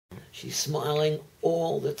She's smiling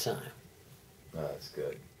all the time. Oh, that's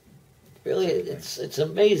good. Really, it's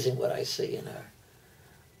amazing what I see in her.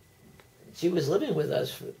 She was living with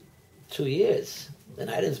us for 2 years, and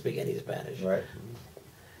I didn't speak any Spanish. Right.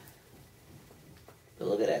 But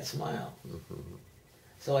look at that smile.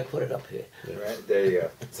 So I put it up here. Yeah. Right, there you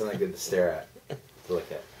go. Something good to stare at, to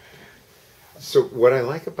look at. So what I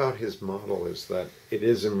like about his model is that it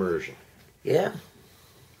is immersion. Yeah.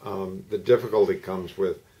 The difficulty comes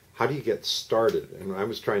with how do you get started? And I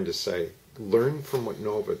was trying to say, learn from what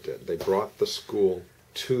Nova did. They brought the school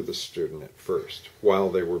to the student at first while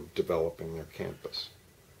they were developing their campus.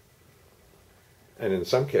 And in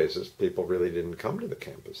some cases, people really didn't come to the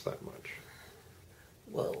campus that much.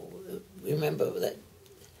 Well, remember that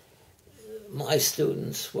my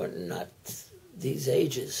students were not these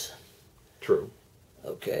ages. True.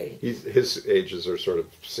 Okay. His ages are sort of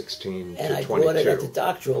 16 and to 22. And I brought it at the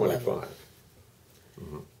doctoral 25.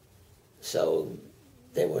 level. So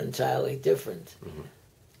they were entirely different.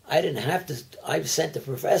 I didn't have to, I sent the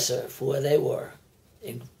professor for where they were.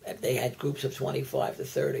 They had groups of 25 to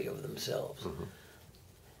 30 of themselves.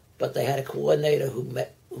 But they had a coordinator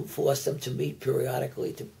who forced them to meet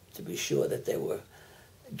periodically to be sure that they were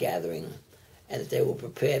gathering and that they were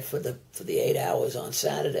prepared for the 8 hours on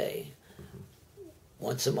Saturday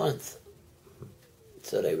once a month.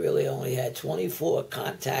 So they really only had 24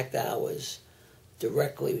 contact hours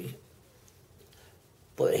directly.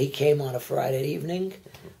 But he came on a Friday evening.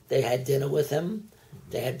 They had dinner with him.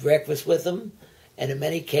 They had breakfast with him. And in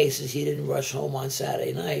many cases, he didn't rush home on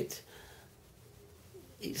Saturday night.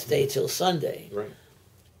 He stayed till Sunday. Right.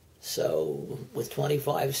 So with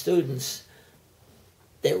 25 students,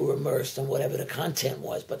 they were immersed in whatever the content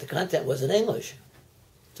was. But the content was in English.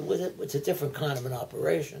 So it's a different kind of an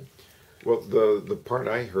operation. Well, the part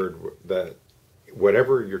I heard that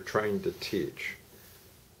whatever you're trying to teach,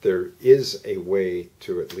 there is a way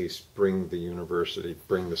to at least bring the university,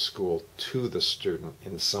 bring the school to the student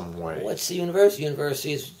in some way. What's the university?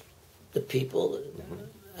 University is the people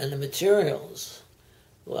and the materials.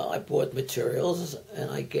 Well, I bought materials and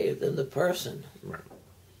I gave them the person. Right.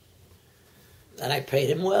 And I paid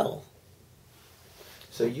him well.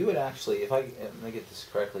 So you would actually, if I let me get this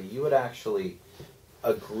correctly, you would actually,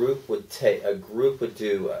 a group would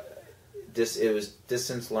do it was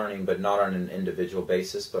distance learning, but not on an individual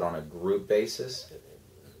basis, but on a group basis.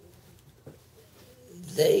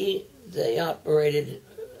 They operated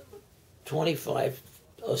 25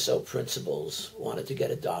 or so principals wanted to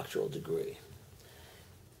get a doctoral degree.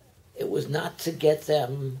 It was not to get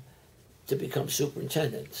them to become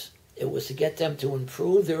superintendents. It was to get them to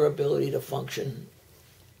improve their ability to function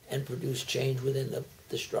and produce change within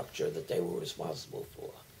the structure that they were responsible for.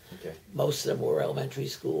 Okay. Most of them were elementary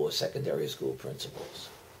school or secondary school principals.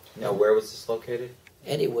 Now, where was this located?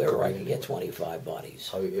 Anywhere where I could get 25 bodies.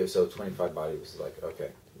 Oh, so 25 bodies was like, okay.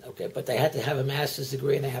 Okay, but they had to have a master's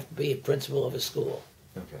degree and they have to be a principal of a school.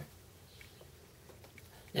 Okay.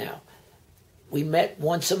 Now, we met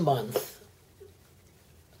once a month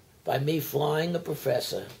by me flying a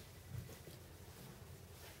professor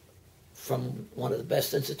from one of the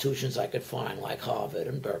best institutions I could find, like Harvard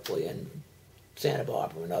and Berkeley and Santa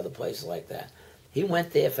Barbara and other places like that. He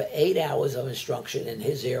went there for 8 hours of instruction in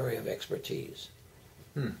his area of expertise.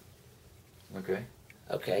 Okay.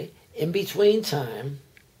 Okay. In between time,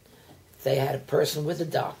 they had a person with a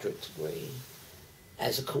doctorate degree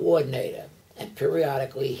as a coordinator, and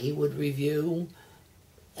periodically he would review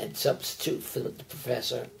and substitute for the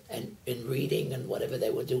professor and in reading and whatever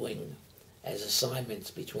they were doing as assignments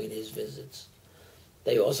between his visits.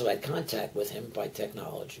 They also had contact with him by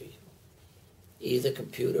technology, either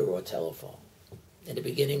computer or telephone. In the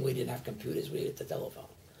beginning, we didn't have computers, we had the telephone.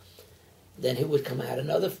 Then he would come out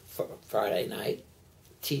another Friday night,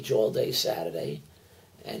 teach all day Saturday,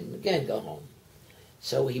 and again go home.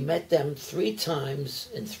 So he met them 3 times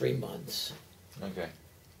in 3 months. Okay.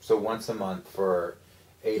 So once a month for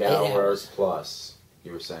 8 hours plus,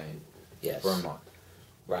 you were saying? Yes. For a month.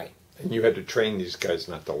 Right. And you had to train these guys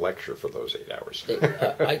not to lecture for those 8 hours.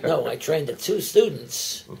 I trained the 2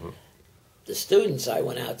 students. The students I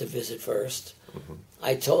went out to visit first.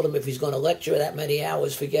 I told him if he's going to lecture that many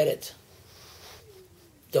hours, forget it.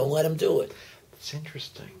 Don't let him do it. It's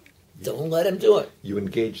interesting. Don't let him do it. You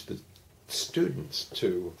engage the students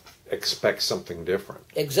to expect something different.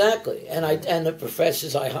 Exactly. And the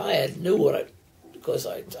professors I hired knew because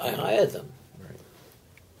I hired them. Right.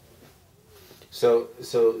 So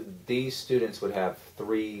these students would have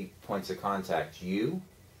 3 points of contact. You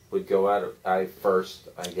would go out first,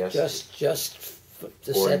 I guess. Just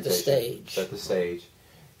to set the stage. Set the stage.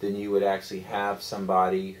 Then you would actually have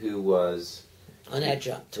somebody who was An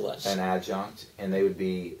adjunct to us. An adjunct, and would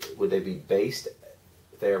they be based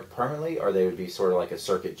there permanently, or they would be sort of like a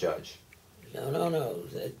circuit judge? No.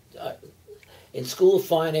 In school of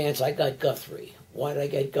finance, I got Guthrie. Why did I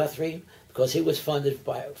get Guthrie? Because he was funded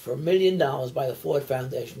for $1 million by the Ford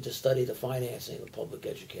Foundation to study the financing of public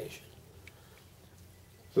education.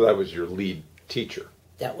 So that was your lead teacher.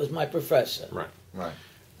 That was my professor. Right.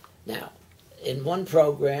 Now, in one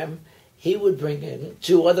program, he would bring in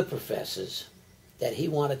 2 other professors that he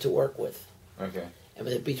wanted to work with. Okay.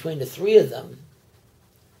 And between the 3 of them,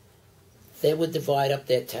 they would divide up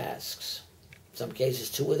their tasks. Some cases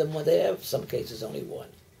 2 of them were there, some cases only 1.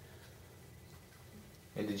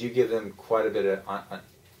 And did you give them quite a bit of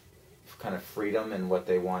kind of freedom in what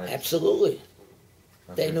they wanted? Absolutely.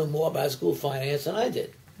 Okay. They knew more about school finance than I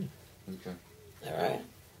did. Okay. All right?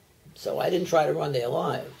 So I didn't try to run their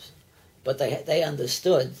lives. But they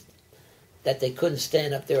understood that they couldn't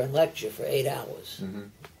stand up there and lecture for 8 hours. Mm-hmm.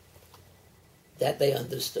 That they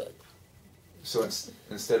understood. So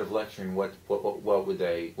instead of lecturing, what would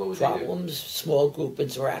they do? Problems, small group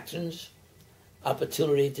interactions,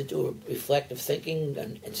 opportunity to do reflective thinking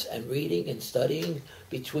and reading and studying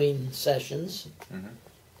between sessions. Mm-hmm.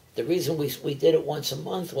 The reason we did it once a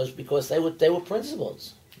month was because they were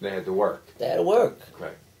principals. They had to work. They had to work.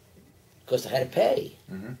 Right. Because they had to pay.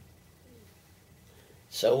 Mm-hmm.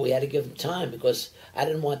 So we had to give them time because I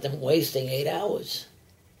didn't want them wasting 8 hours.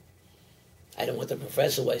 I didn't want the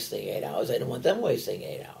professor wasting 8 hours. I didn't want them wasting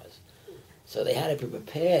 8 hours. So they had to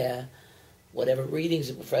prepare whatever readings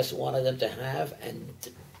the professor wanted them to have and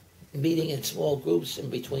meeting in small groups in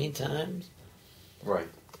between times. Right.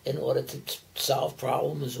 In order to solve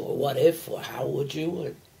problems or what if or how would you,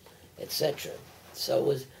 or etc. So it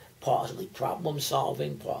was partly problem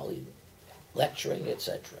solving, partly lecturing,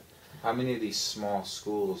 etc. How many of these small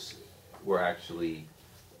schools were actually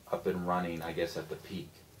up and running, I guess, at the peak?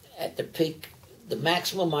 At the peak, the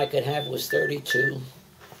maximum I could have was 32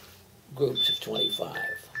 groups of 25,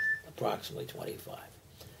 approximately 25.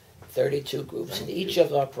 32 groups in each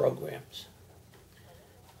of our programs.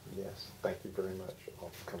 Yes, thank you very much.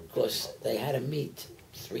 I'll come. Of course, they had to meet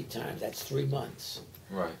 3 times. That's 3 months.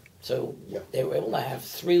 Right. So Yeah. they were able to have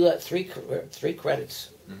three credits,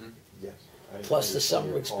 Mm-hmm. Yes. plus the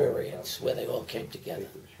summer experience where they all came together.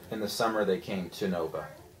 In the summer, they came to Nova.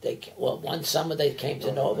 One summer they came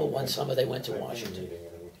to Nova, one summer they went to Washington.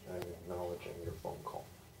 I'm acknowledging your phone call.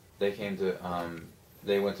 They came to.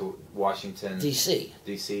 They went to Washington. D.C.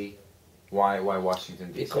 D.C. Why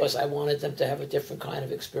Washington D.C.? Because I wanted them to have a different kind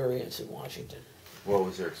of experience in Washington. What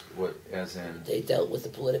was their as in? They dealt with the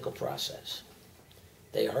political process.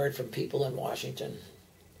 They heard from people in Washington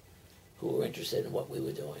who were interested in what we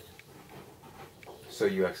were doing. So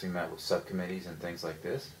you actually met with subcommittees and things like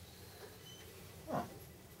this? Oh.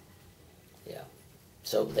 Yeah.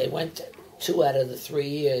 So they went 2 out of the 3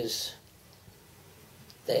 years.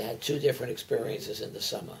 They had 2 different experiences in the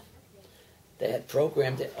summer. They had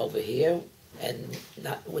programmed it over here and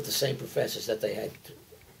not with the same professors that they had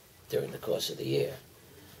during the course of the year.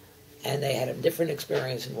 And they had a different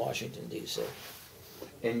experience in Washington, D.C.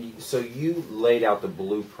 And so you laid out the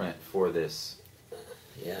blueprint for this.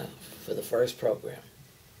 Yeah, for the first program,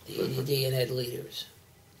 the EDD and Ed leaders.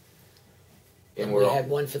 And we had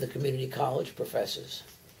one for the community college professors.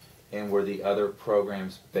 And were the other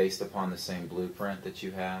programs based upon the same blueprint that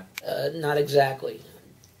you had? Not exactly.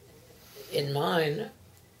 In mine,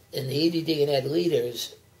 in the EDD and Ed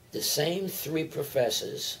leaders, the same 3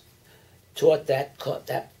 professors taught that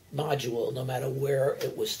module no matter where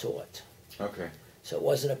it was taught. Okay. So it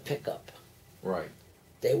wasn't a pickup. Right.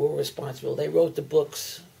 They were responsible. They wrote the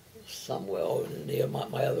books somewhere over near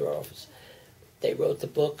my other office. They wrote the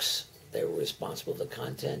books. They were responsible for the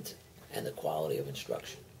content and the quality of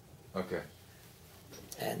instruction. Okay.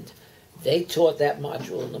 And they taught that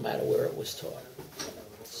module no matter where it was taught.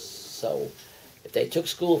 So if they took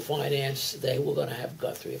school finance, they were going to have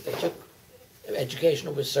Guthrie. If they took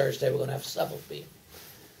educational research, they were going to have Stubblebeam.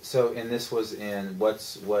 So, and this was in what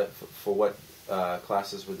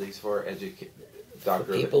classes were these for? For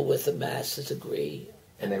people with a master's degree.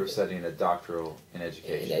 And they were studying a doctoral in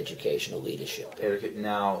education. In educational leadership.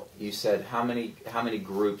 Now, you said how many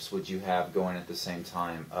groups would you have going at the same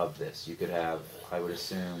time of this? You could have, I would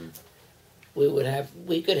assume. We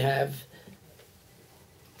could have.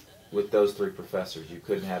 With those 3 professors, you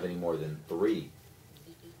couldn't have any more than 3.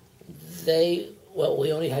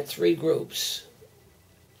 We only had 3 groups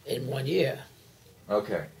in 1 year.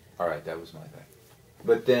 Okay. All right, that was my thing.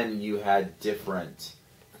 But then you had different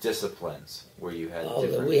disciplines where you had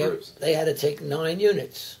different groups. They had to take 9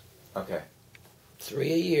 units. Okay.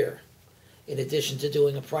 3 a year, in addition to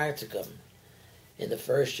doing a practicum. In the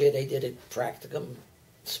first year, they did a practicum,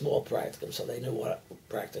 small practicum, so they knew what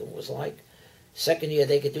practicum was like. Second year,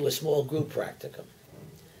 they could do a small group practicum.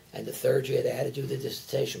 And the third year, they had to do the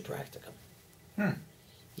dissertation practicum.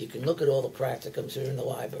 You can look at all the practicums that are in the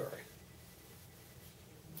library.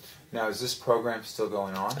 Now, is this program still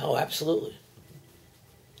going on? Oh, absolutely.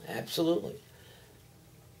 Absolutely.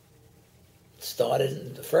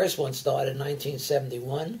 The first one started in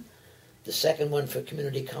 1971, the second one for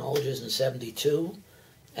community colleges in 72,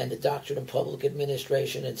 and the Doctorate in Public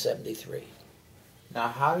Administration in 73. Now,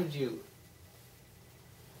 how did you...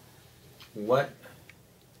 What...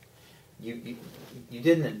 You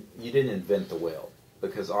didn't invent the wheel,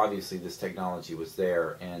 because obviously this technology was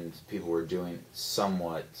there and people were doing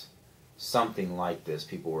something like this.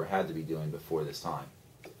 People had to be doing before this time.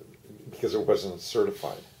 Because it wasn't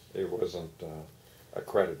certified. It wasn't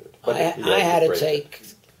accredited. I had to take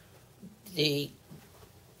the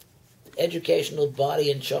educational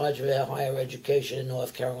body in charge of our higher education in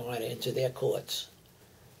North Carolina into their courts.